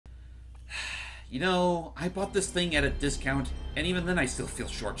You know, I bought this thing at a discount, and even then I still feel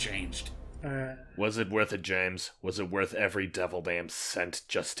shortchanged. Was it worth it, James? Was it worth every devil damn cent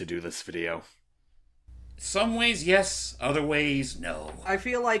just to do this video? Some ways, yes. Other ways, no. I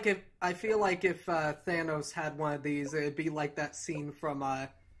feel like if Thanos had one of these, it'd be like that scene from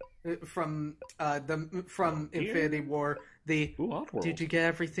Infinity War. Did you get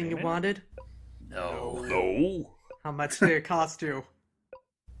everything you wanted? No. No. How much did it cost you?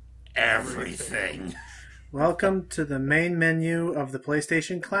 Everything. Welcome to the main menu of the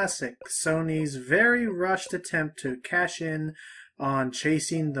PlayStation Classic, Sony's very rushed attempt to cash in on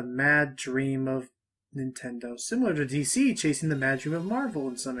chasing the mad dream of Nintendo, similar to DC chasing the mad dream of Marvel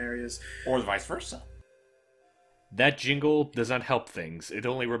in some areas. Or vice versa. That jingle does not help things. It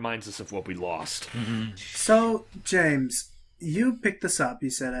only reminds us of what we lost. So, James, you picked this up, you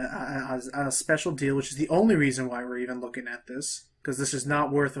said, a special deal, which is the only reason why we're even looking at this. Because this is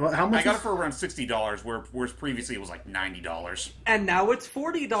not worth... How much? I got it for around $60, whereas previously it was like $90. And now it's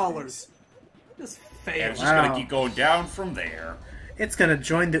 $40. Just fail. And it's just going to keep going down from there. It's going to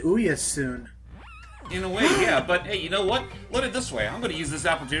join the Ouya soon. In a way, yeah, but hey, you know what? Look at it this way. I'm going to use this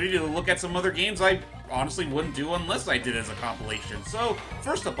opportunity to look at some other games I honestly wouldn't do unless I did it as a compilation. So,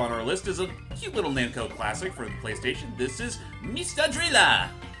 first up on our list is a cute little Namco classic for the PlayStation. This is Mr. Driller!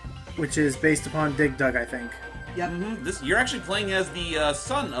 Which is based upon Dig Dug, I think. Yep. You're actually playing as the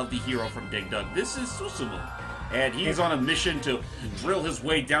son of the hero from Dig Dug. This is Susumu. And he's on a mission to drill his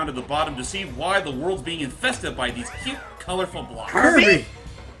way down to the bottom to see why the world's being infested by these cute, colorful blocks. Kirby!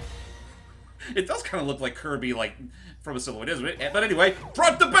 It does kind of look like Kirby, like, from a silhouette, isn't it? But anyway,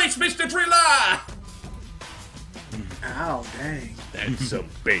 drop the bass, Mr. Driller! Ow, dang. That's some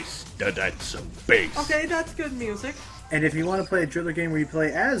bass. That's some bass. Okay, that's good music. And if you want to play a driller game where you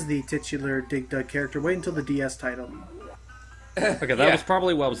play as the titular Dig Dug character, wait until the DS title. Okay, that was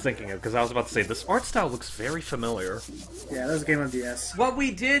probably what I was thinking of, because I was about to say, this art style looks very familiar. Yeah, that was a game on DS. Well,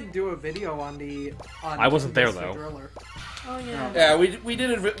 we did do a video on the... I wasn't there, Mr. though. Driller. Oh, yeah. Yeah, we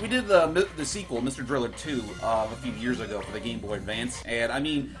did the sequel, Mr. Driller 2, a few years ago for the Game Boy Advance, and I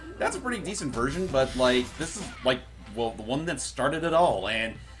mean, that's a pretty decent version, but like, this is like, well, the one that started it all,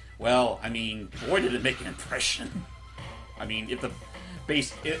 and, well, I mean, boy did it make an impression. I mean, if the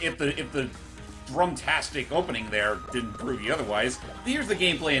drumtastic opening there didn't prove you otherwise, here's the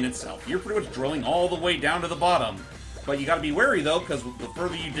gameplay in itself. You're pretty much drilling all the way down to the bottom. But you gotta be wary though, because the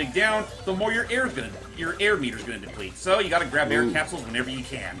further you dig down, the more your air meter's gonna deplete. So you gotta grab air capsules whenever you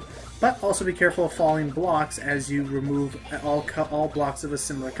can. But also be careful of falling blocks as you remove all blocks of a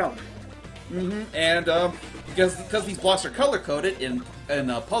similar color. And because these blocks are color-coded in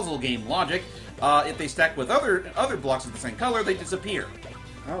puzzle game logic, if they stack with other blocks of the same color, they disappear.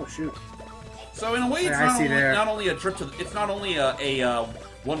 Oh shoot! So in a way, it's not only a trip to it's not only a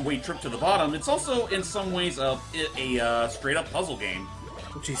one-way trip to the bottom. It's also in some ways a straight-up puzzle game.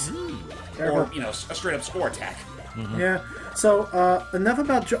 Jeez. Or a straight-up score attack. Yeah. So enough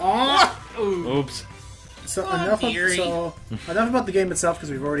about Oops. So enough about the game itself,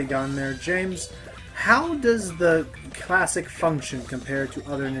 because we've already gone there. James, how does the classic function compare to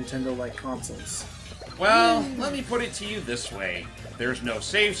other Nintendo-like consoles? Well, let me put it to you this way: there's no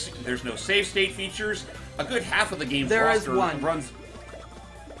save state features. A good half of the game's roster runs.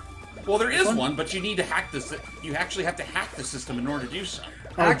 Well, there is one, but you need to hack this. You actually have to hack the system in order to do so.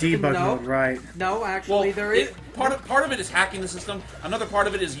 Oh, debug mode, right? No, actually, there is. Part of it is hacking the system. Another part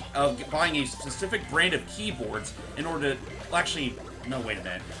of it is buying a specific brand of keyboards in order to actually. No, wait a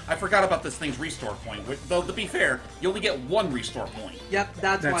minute. I forgot about this thing's restore point. Though, to be fair, you only get one restore point. Yep,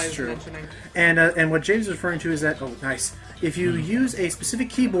 that's why I was mentioning. And what James is referring to is that, oh, nice. If you use a specific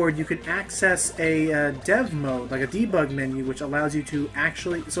keyboard, you can access a dev mode, like a debug menu, which allows you to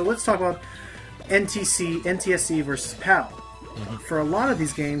actually... So let's talk about NTSC versus PAL. For a lot of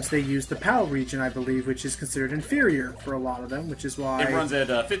these games, they use the PAL region, I believe, which is considered inferior for a lot of them, which is why... It runs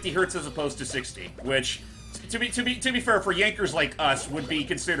at 50 hertz as opposed to 60, which... To be fair, for yankers like us, would be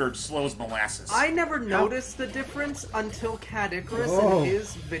considered slow as molasses. I never noticed the difference until Cat Icarus in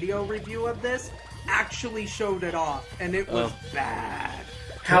his video review of this actually showed it off, and it was bad.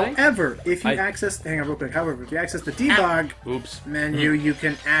 However, if you access... Hang on real quick. However, if you access the debug menu, you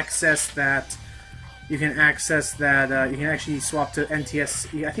can access that... You can actually swap to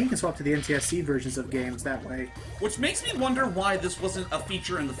NTSC. I think you can swap to the NTSC versions of games that way. Which makes me wonder why this wasn't a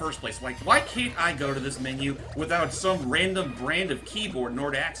feature in the first place. Like, why can't I go to this menu without some random brand of keyboard in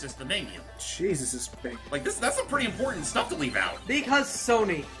order to access the menu? Jesus, this is big. Like, that's some pretty important stuff to leave out. Because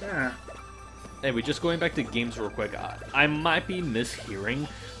Sony. Yeah. Anyway, just going back to games real quick, I might be mishearing,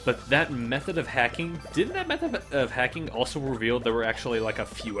 but that method of hacking, didn't that method of hacking also reveal there were actually like a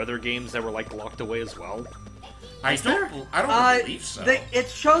few other games that were like locked away as well? I don't believe so. It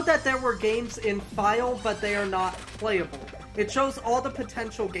showed that there were games in file, but they are not playable. It shows all the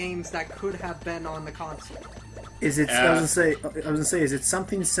potential games that could have been on the console. Is it? I was gonna say, is it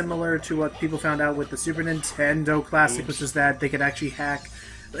something similar to what people found out with the Super Nintendo Classic, which is that they could actually hack,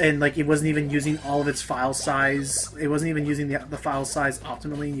 and like it wasn't even using all of its file size. It wasn't even using the file size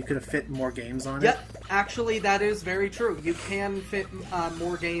optimally, and you could have fit more games on it. Yep, actually, that is very true. You can fit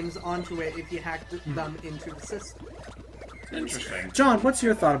more games onto it if you hack them into the system. Interesting. John, what's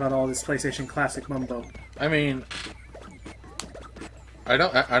your thought about all this PlayStation Classic mumbo? I mean, I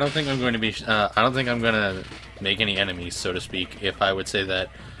don't think I'm going to be. I don't think I'm going to make any enemies, so to speak. If I would say that,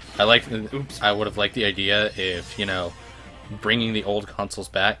 I would have liked the idea if bringing the old consoles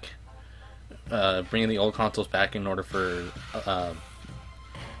back, in order for.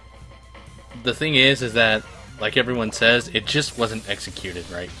 The thing is that, like everyone says, it just wasn't executed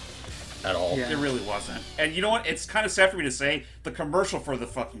right at all. Yeah. It really wasn't. And you know what? It's kind of sad for me to say, the commercial for the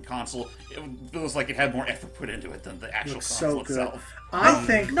fucking console, it feels like it had more effort put into it than the actual console itself. I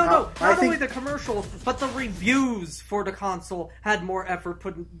think... Not only the commercial, but the reviews for the console had more effort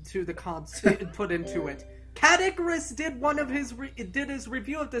put into it. Cat Icarus did his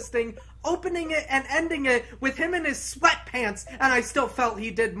review of this thing, opening it and ending it with him in his sweatpants, and I still felt he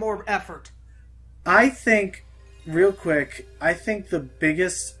did more effort. I think, real quick, the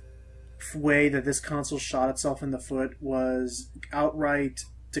biggest way that this console shot itself in the foot was outright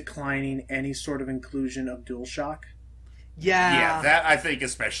declining any sort of inclusion of DualShock. Yeah, that I think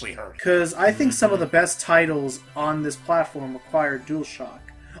especially hurt. Because I think some of the best titles on this platform required DualShock.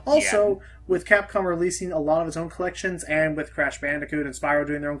 Also, with Capcom releasing a lot of its own collections, and with Crash Bandicoot and Spyro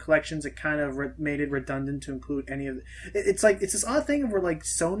doing their own collections, it kind of made it redundant to include any of it. It's this odd thing where like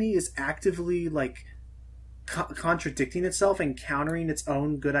Sony is actively like contradicting itself and countering its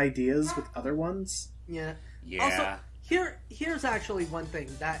own good ideas with other ones. Yeah. Yeah. Also, here's actually one thing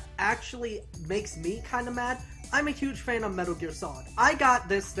that actually makes me kind of mad. I'm a huge fan of Metal Gear Solid. I got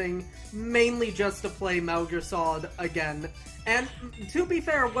this thing mainly just to play Metal Gear Solid again, and to be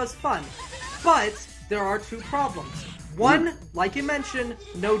fair, it was fun. But there are two problems. One, like you mentioned,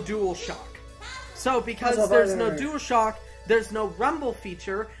 no DualShock. So because there's no DualShock, there's no rumble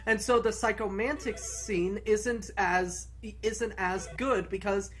feature, and so the Psychomantic scene isn't as good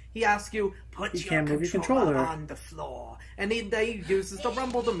because he asks you, put your controller on the floor, and he uses the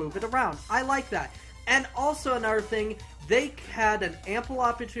rumble to move it around. I like that. And also another thing, they had an ample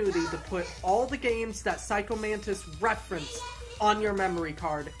opportunity to put all the games that Psychomantis referenced on your memory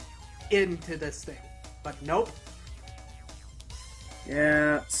card into this thing. But nope.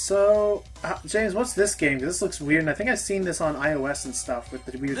 Yeah, so, James, what's this game? This looks weird, and I think I've seen this on iOS and stuff with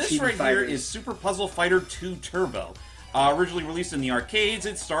the weird This chibi right fighters. here is Super Puzzle Fighter 2 Turbo. Originally released in the arcades,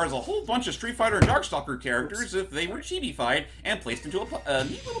 it stars a whole bunch of Street Fighter and Darkstalker characters if they were chibi-fied and placed into a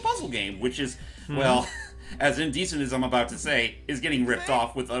neat little puzzle game, which is, well, as indecent as I'm about to say, is getting ripped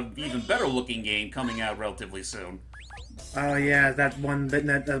off with an even better-looking game coming out relatively soon. Oh yeah, that one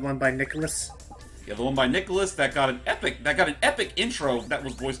by Nicholas. Yeah, the one by Nicholas that got an epic intro that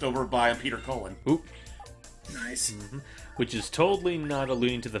was voiced over by Peter Cullen. Oop. Nice. Which is totally not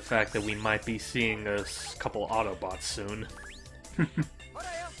alluding to the fact that we might be seeing a couple Autobots soon.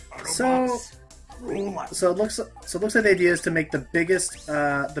 So it looks like the idea is to make the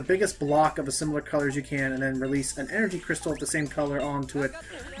biggest block of a similar color as you can, and then release an energy crystal of the same color onto it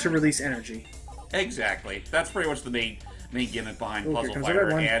to release energy. Exactly. That's pretty much the main gimmick behind Ooh, Puzzle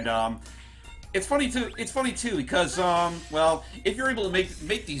Fighter, and it's funny too because well, if you're able to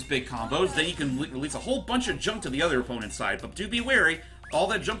make these big combos, then you can release a whole bunch of junk to the other opponent's side. But do be wary, all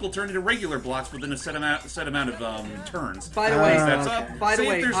that junk will turn into regular blocks within a set amount of turns. By the way,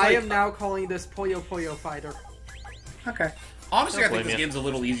 okay. I am now calling this Puyo Puyo Fighter. Okay. Honestly, I think this game's a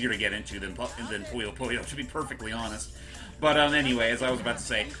little easier to get into than Puyo Puyo, to be perfectly honest. But anyway, as I was about to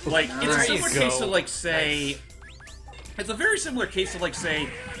say, like it's a similar case to like say. It's a very similar case to, like, say,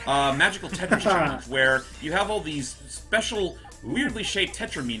 Magical Tetris Challenge, where you have all these special, weirdly shaped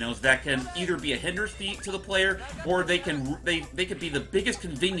Tetraminos that can either be a hindrance to the player, or they can be the biggest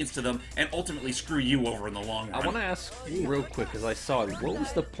convenience to them and ultimately screw you over in the long run. I want to ask real quick, because I saw it, what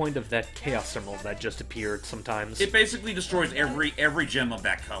was the point of that Chaos Emerald that just appeared sometimes? It basically destroys every gem of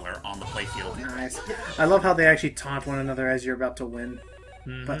that color on the playfield. Nice. I love how they actually taunt one another as you're about to win.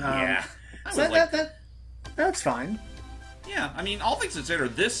 But yeah. So that's fine. Yeah, I mean, all things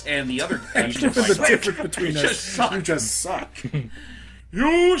considered, this and the other There's a difference between us. You just suck.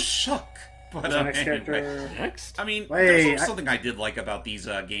 You suck. But The next anyway. character. Next? I mean, Wait, there's also something I did like about these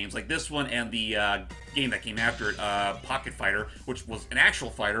games, like this one and the game that came after it, Pocket Fighter, which was an actual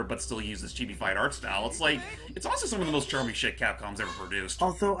fighter but still used this chibi-fight art style. It's like, it's also some of the most charming shit Capcom's ever produced.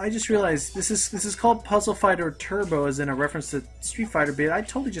 Although I just realized this is called Puzzle Fighter Turbo, as in a reference to Street Fighter. But I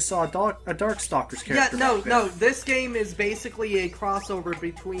totally just saw a Darkstalkers character. Yeah, back there. no. This game is basically a crossover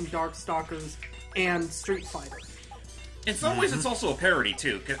between Darkstalkers and Street Fighter. In some ways, it's also a parody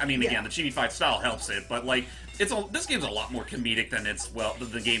too. 'Cause, I mean, Yeah. again, the chibi-fight style helps it, but like, this game's a lot more comedic than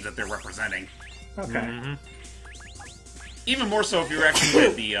the games that they're representing. Okay. Even more so if you're actually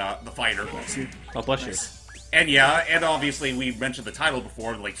with the fighter. Oh, bless you. And yeah, and obviously we mentioned the title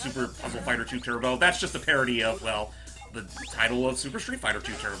before, like Super Puzzle Fighter 2 Turbo. That's just a parody of, well, the title of Super Street Fighter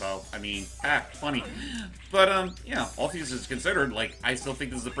 2 Turbo. I mean, funny. But, yeah, all things is considered, like, I still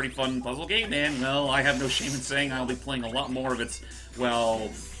think this is a pretty fun puzzle game, and, well, I have no shame in saying I'll be playing a lot more of its, well,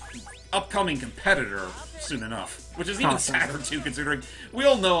 upcoming competitor soon enough. Which is even Awesome. sadder, too, considering we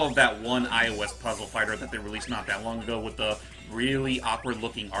all know of that one iOS puzzle fighter that they released not that long ago with the really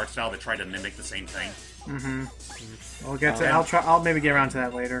awkward-looking art style that tried to mimic the same thing. We'll get to. I'll maybe get around to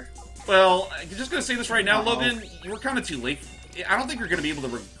that later. Well, I'm just gonna say this right now, Logan. You were kind of too late. I don't think you're gonna be able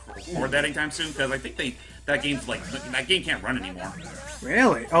to record that anytime soon because I think that game can't run anymore.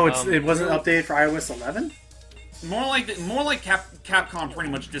 Really? Oh, it wasn't updated for iOS 11. More like Capcom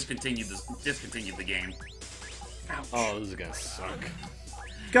pretty much discontinued the game. Ouch. Oh, this is gonna suck.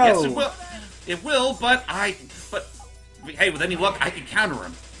 Go. Yes, it will. It will, but hey, with any luck, I can counter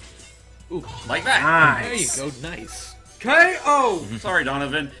him. Ooh, Like that. Nice. there you go, nice. KO! Sorry,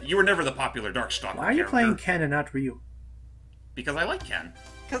 Donovan. You were never the popular Darkstalker Why are you character. playing Ken and not Ryu? Because I like Ken.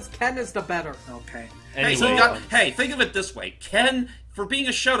 Because Ken is the better. Okay. Hey, Anyway, think of it this way. Ken, for being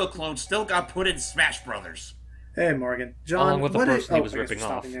a Shoto clone, still got put in Smash Brothers. Hey, Morgan. John, Along with the what person he was I guess ripping we're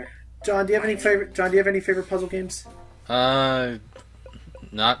stopping off. there. John, do you have any favorite puzzle games?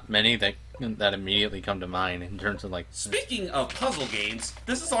 Not many that immediately come to mind in terms of like. Speaking of puzzle games,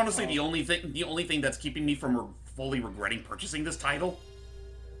 this is honestly the only thing that's keeping me from fully regretting purchasing this title.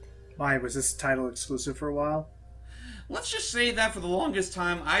 Why was this title exclusive for a while? Let's just say that for the longest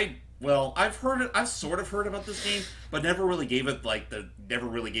time, I've sort of heard about this game, but never really gave it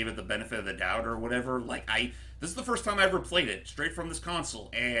the benefit of the doubt or whatever. This is the first time I ever played it straight from this console,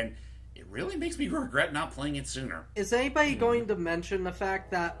 and it really makes me regret not playing it sooner. Is anybody going to mention the fact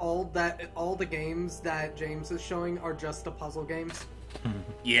that all the games that James is showing are just the puzzle games?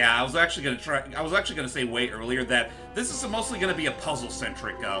 Yeah, I was actually gonna say way earlier that this is mostly gonna be a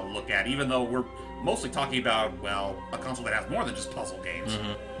puzzle-centric look at, even though we're mostly talking about, well, a console that has more than just puzzle games.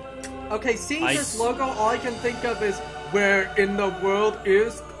 Okay, seeing this logo, all I can think of is where in the world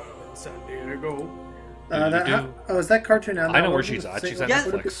is San Diego? Is that cartoon out? I know where she's at. She's at Yeah.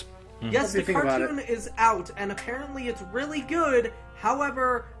 Netflix. Yes, What do you the think about cartoon is out, and apparently it's really good.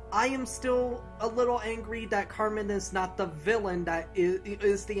 However, I am still a little angry that Carmen is not the villain, that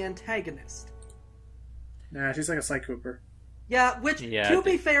is the antagonist. Nah, she's like a Sly Cooper. Yeah, which, Yeah, to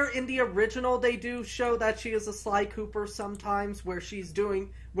be fair, in the original they do show that she is a Sly Cooper sometimes, where she's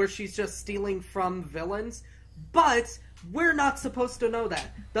just stealing from villains. But we're not supposed to know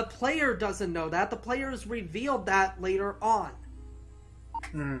that. The player doesn't know that. The player is revealed that later on.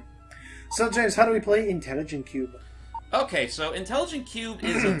 So, James, how do we play Intelligent Qube? Okay, so Intelligent Qube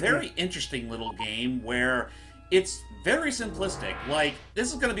is a very interesting little game where it's very simplistic. Like, this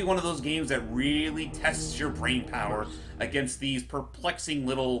is going to be one of those games that really tests your brain power against these perplexing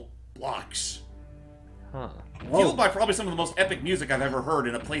little blocks. Huh. Fueled by probably some of the most epic music I've ever heard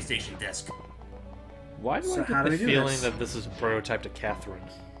in a PlayStation disc. Why do So I how get do the we do feeling this? that this is a prototype to Catherine?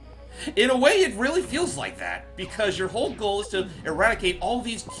 In a way, it really feels like that, because your whole goal is to eradicate all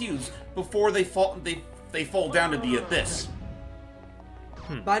these cubes before they fall down to the abyss.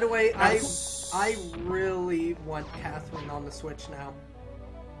 By the way, I really want Catherine on the Switch now.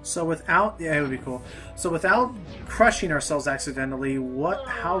 So it would be cool. So without crushing ourselves accidentally,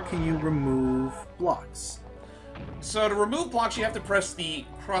 how can you remove blocks? So to remove blocks, you have to press the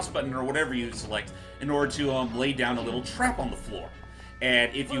cross button or whatever you select in order to lay down a little trap on the floor.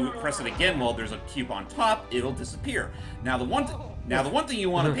 And if you press it again while there's a cube on top, it'll disappear. Now the one thing you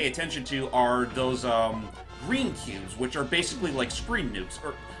want to pay attention to are those green cubes, which are basically like screen nukes,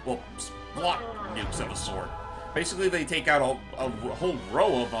 or block nukes of a sort. Basically, they take out a whole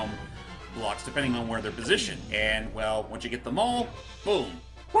row of blocks depending on where they're positioned. And well, once you get them all, boom.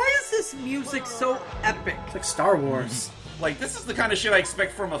 Why is this music so epic? It's like Star Wars. Like, this is the kind of shit I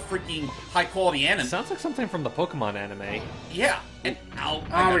expect from a freaking high-quality anime. Sounds like something from the Pokemon anime. Yeah. And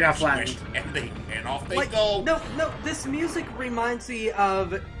we got flattened. And off they Like, go. no, this music reminds me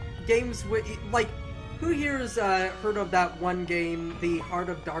of games with like, who here has heard of that one game, The Heart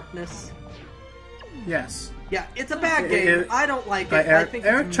of Darkness? Yes. Yeah, it's a bad game. I don't like it. Eric, I think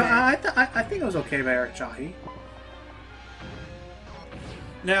I think it was okay by Eric Chahi.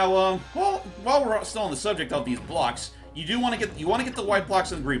 Now, well, while we're still on the subject of these blocks, you want to get the white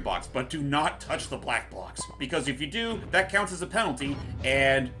blocks and the green blocks, but do not touch the black blocks, because if you do, that counts as a penalty.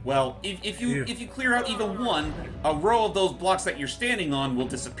 And well, if you clear out even one, a row of those blocks that you're standing on will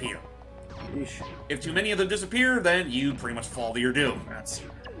disappear. Yeesh. If too many of them disappear, then you pretty much fall to your doom.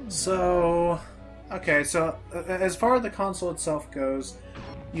 So, okay. So as far as the console itself goes,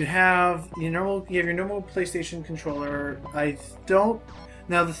 you have your normal PlayStation controller.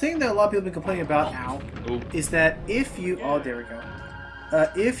 Now, the thing that a lot of people have been complaining about now is that if you... Oh, there we go.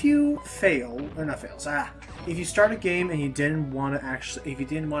 If you if you start a game and you didn't want to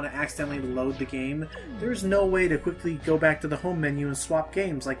accidentally load the game, there's no way to quickly go back to the home menu and swap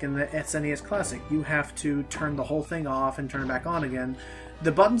games like in the SNES Classic. You have to turn the whole thing off and turn it back on again.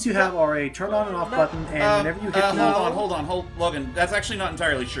 The buttons you have are a turn on and off button, and whenever you hit hold on, Logan. That's actually not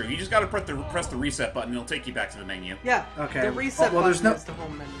entirely true. You just got to press the reset button, and it'll take you back to the menu. Yeah. Okay. The reset button is the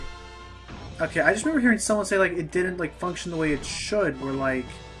home menu. Okay, I just remember hearing someone say like it didn't like function the way it should. Where like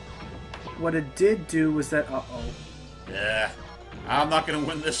what it did do was that Yeah, I'm not gonna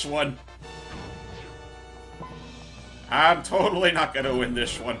win this one. I'm totally not gonna win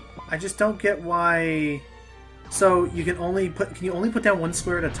this one. I just don't get why. So you can you only put down one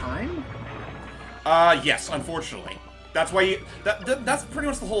square at a time? Yes, unfortunately. That's why that's pretty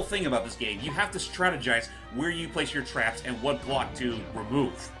much the whole thing about this game. You have to strategize where you place your traps and what block to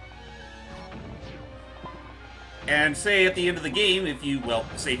remove. And say at the end of the game, if you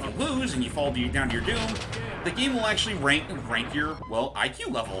lose and you fall down to your doom, the game will actually rank your,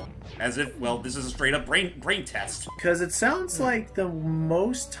 IQ level. As if, this is a straight-up brain test. Because it sounds like the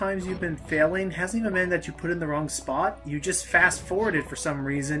most times you've been failing hasn't even been that you put in the wrong spot. You just fast-forwarded for some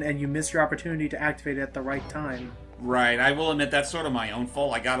reason, and you miss your opportunity to activate it at the right time. Right, I will admit that's sort of my own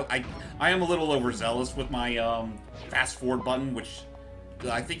fault. I am a little overzealous with my fast-forward button, which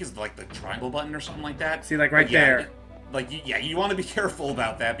I think is like the triangle button or something like that. See, like there. You want to be careful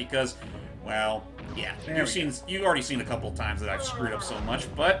about that because, you've already seen a couple of times that I've screwed up so much,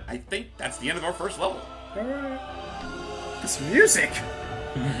 but I think that's the end of our first level. This music!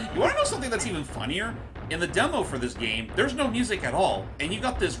 You want to know something that's even funnier? In the demo for this game, there's no music at all, and you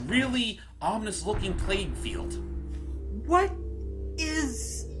got this really ominous-looking playing field. What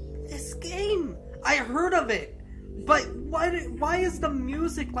is this game? I heard of it, but why is the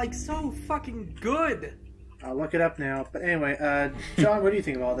music like so fucking good? I'll look it up now. But anyway, John, what do you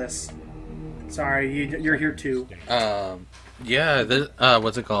think of all this? Sorry, you're here too. What's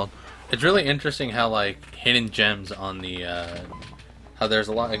it called? It's really interesting how like hidden gems on the how there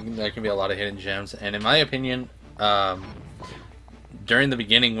can be a lot of hidden gems, and in my opinion, during the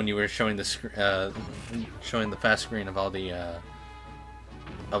beginning when you were showing the showing the fast screen of all the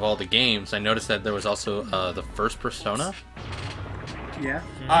games, I noticed that there was also the first Persona. Yeah.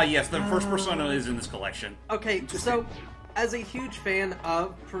 Yes, the first Persona is in this collection. Okay, so as a huge fan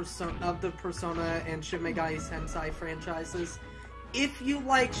of the Persona and Shin Megami Tensei franchises, if you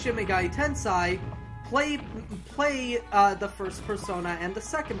like Shin Megami Tensei, play the first Persona and the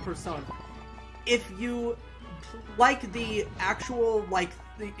second Persona. If you like the actual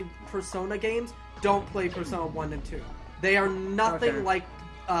the Persona games, don't play Persona 1 and 2. They are nothing like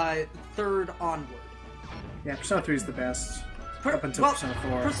third onward. Yeah, Persona 3 is the best. Up until Persona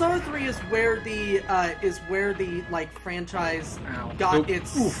 4. Persona 3 is where the franchise got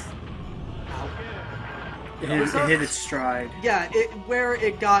its. Oof. Ow. It hit its stride. Yeah, where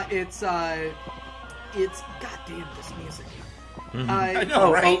it got its goddamn this music. Mm-hmm. I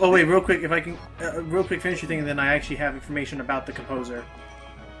know, right? Wait, real quick, if I can, real quick, finish your thing, and then I actually have information about the composer.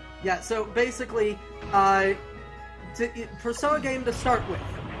 Yeah, so basically, Persona game to start with,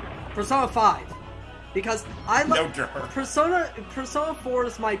 Persona 5. Because I love Persona 4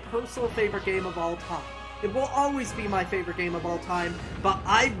 is my personal favorite game of all time. It will always be my favorite game of all time, but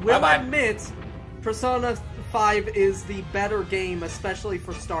I will admit Persona 5 is the better game, especially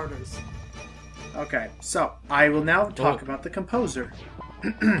for starters. Okay, so I will now talk about the composer.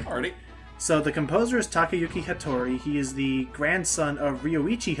 Alrighty. So the composer is Takayuki Hattori. He is the grandson of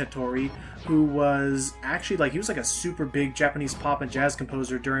Ryoichi Hattori, who was actually he was like a super big Japanese pop and jazz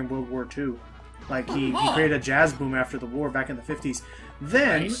composer during World War II. He created a jazz boom after the war back in the 50s.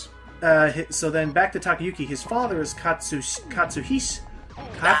 Then, then back to Takayuki. His father is Katsuhisa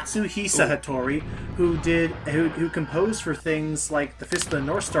Hattori, who composed for things like the Fist of the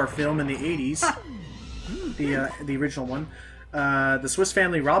North Star film in the 80s, the original one. the Swiss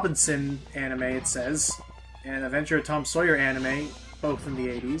Family Robinson anime, it says, and Adventure of Tom Sawyer anime, both in the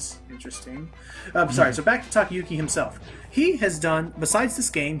 80s. Interesting. Sorry, so back to Takayuki himself. He has done, besides this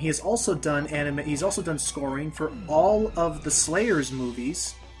game, he has also done anime. He's also done scoring for all of the Slayers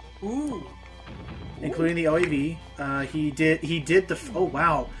movies. Ooh. Including the OAV. He did the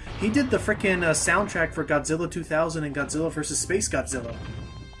freaking soundtrack for Godzilla 2000 and Godzilla vs. Space Godzilla.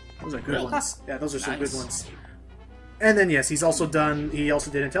 Those are good ones. Yeah, those are some good ones. And then yes, he also did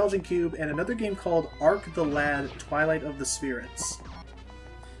Intelligent Qube and another game called Ark the Lad: Twilight of the Spirits.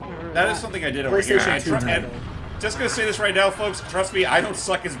 That is something I did over here. And just gonna say this right now, folks. Trust me, I don't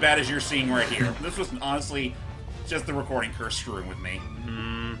suck as bad as you're seeing right here. This was honestly just the recording curse screwing with me.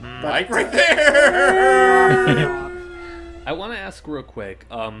 Like right there. I want to ask real quick.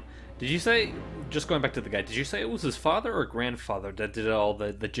 Did you say, just going back to the guy, did you say it was his father or grandfather that did all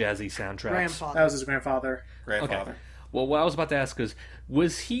the jazzy soundtracks? Grandfather. That was his grandfather. Grandfather. Okay. Well, what I was about to ask is,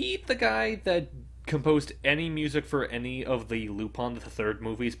 was he the guy that composed any music for any of the Lupin the Third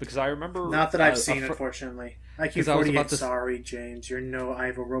movies? Because I remember... Not that I've seen, unfortunately. IQ48, to... sorry, James. You're no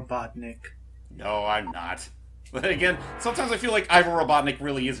Ivo Robotnik. No, I'm not. But again, sometimes I feel like Ivo Robotnik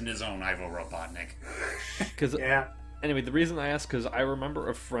really isn't his own Ivo Robotnik. Yeah. Anyway, the reason I ask because I remember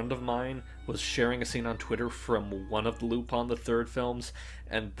a friend of mine was sharing a scene on Twitter from one of the Lupin the Third films,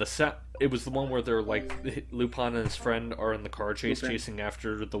 and it was the one where they're like Lupin and his friend are in the car chasing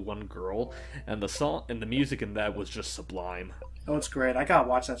after the one girl, and the song and the music in that was just sublime. Oh, it's great. I gotta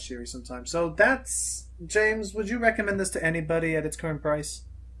watch that series sometime. So that's James. Would you recommend this to anybody at its current price?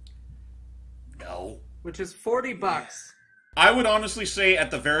 No. Which is $40. I would honestly say, at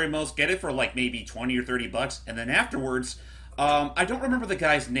the very most, get it for like maybe $20 or $30, and then afterwards, I don't remember the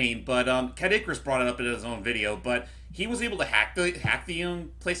guy's name, but Cat Icarus brought it up in his own video, but he was able to hack the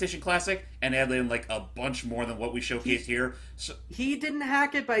PlayStation Classic and add in like a bunch more than what we showcased here. So, he didn't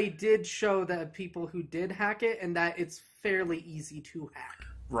hack it, but he did show that people who did hack it, and that it's fairly easy to hack.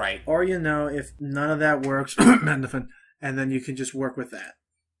 Right. Or if none of that works, and then you can just work with that.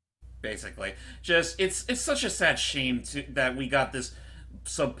 Basically, just it's such a sad shame that we got this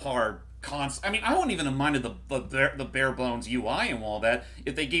subpar I mean, I wouldn't even have minded the bare bones UI and all that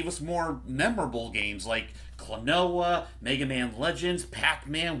if they gave us more memorable games like Klonoa, Mega Man Legends,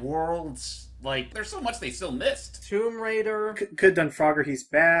 Pac-Man Worlds. Like, there's so much they still missed. Tomb Raider. Could have done Frogger, He's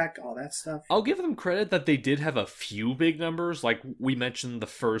Back, all that stuff. I'll give them credit that they did have a few big numbers. Like, we mentioned the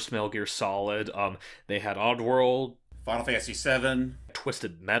first Metal Gear Solid. They had Oddworld. Final Fantasy VII.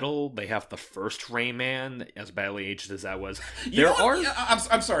 Twisted Metal. They have the first Rayman, as badly aged as that was.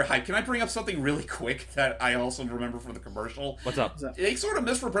 I'm sorry, Hype. Can I bring up something really quick that I also remember from the commercial? What's up? They sort of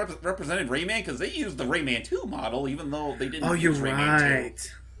misrepresented Rayman because they used the Rayman 2 model, even though they didn't. Oh, you're Rayman 2.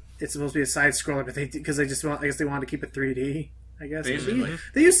 It's supposed to be a side scroller, but I guess they wanted to keep it 3D. I guess basically.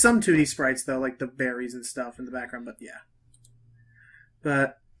 They use some 2D sprites though, like the berries and stuff in the background. But yeah.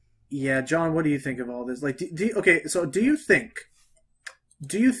 But yeah, John, what do you think of all this? Like, do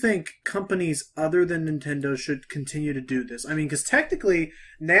you think companies other than Nintendo should continue to do this? I mean, because technically,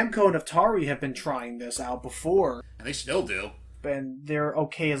 Namco and Atari have been trying this out before, and they still do. And they're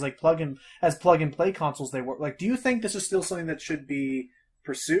okay as plug and play consoles. They work. Like, do you think this is still something that should be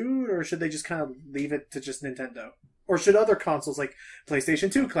pursued, or should they just kind of leave it to just Nintendo? Or should other consoles like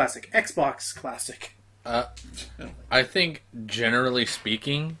PlayStation 2 Classic, Xbox Classic? I think, generally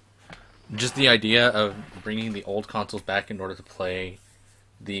speaking, just the idea of bringing the old consoles back in order to play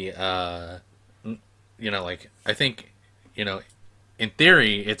the, I think, in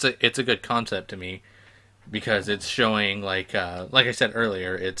theory, it's a good concept to me, because it's showing, like I said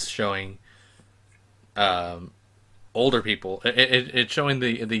earlier, it's showing, older people, it's showing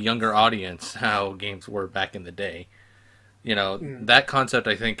the younger audience how games were back in the day. That concept,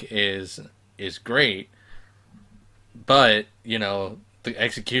 I think, is great, but, the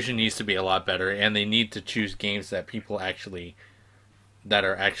execution needs to be a lot better, and they need to choose games that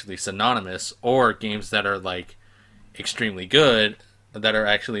are actually synonymous, or games that are like extremely good, that are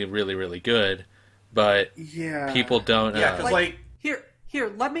actually really, really good, but people don't. Yeah, because here,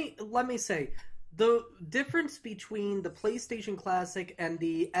 let me say the difference between the PlayStation Classic and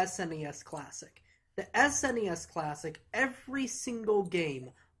the SNES Classic. The SNES Classic, every single game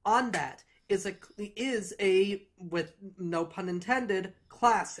on that is a, with no pun intended,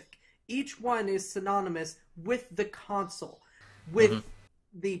 classic. Each one is synonymous with the console. With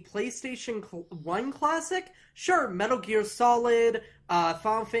the PlayStation 1 Classic, sure, Metal Gear Solid,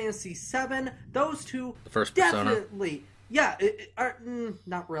 Final Fantasy VII, those two, the first definitely,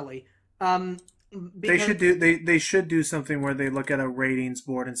 not really. They should do something where they look at a ratings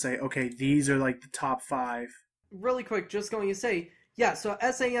board and say, okay, these are like the top 5 really quick, just going to say, yeah, so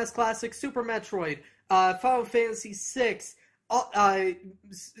SNES Classic, Super Metroid, Final Fantasy VI,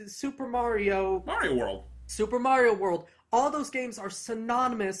 Super Mario World, all those games are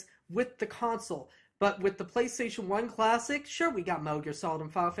synonymous with the console. But with the PlayStation 1 Classic, sure, we got Metal Gear Solid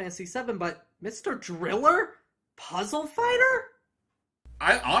and Final Fantasy VII, but Mr. Driller? Puzzle Fighter?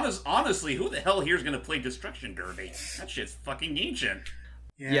 Honestly, who the hell here is going to play Destruction Derby? That shit's fucking ancient.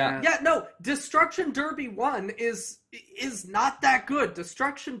 Yeah. Yeah, no, Destruction Derby 1 is not that good.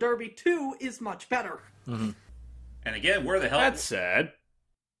 Destruction Derby 2 is much better. Mm-hmm. And again, where the hell... That's sad.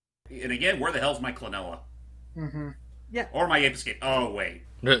 And again, where the hell's my Klonoa? Mm-hmm. Yeah. Or my Ape Escape. Oh, wait.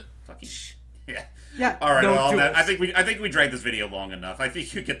 Fucking... Yeah. Yeah. All right. No Well, duels. I think we dragged this video long enough. I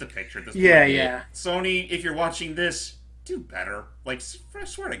think you get the picture at this point. Yeah. Sony, if you're watching this, do better. Like, I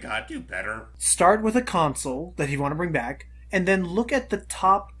swear to God, do better. Start with a console that you want to bring back, and then look at the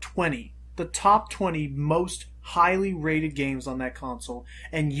top 20 most highly rated games on that console,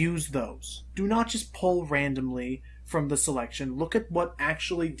 and use those. Do not just pull randomly from the selection. Look at what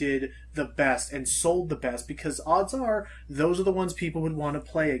actually did the best and sold the best, because odds are those are the ones people would want to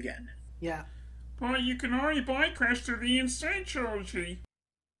play again. Yeah. But you can already buy Crash to the Insane Trilogy.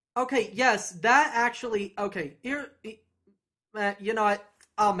 Okay, yes, that actually... Okay, here... you know what?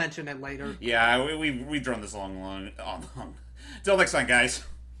 I'll mention it later. Yeah, we've drawn this long. Till next time, guys.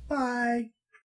 Bye.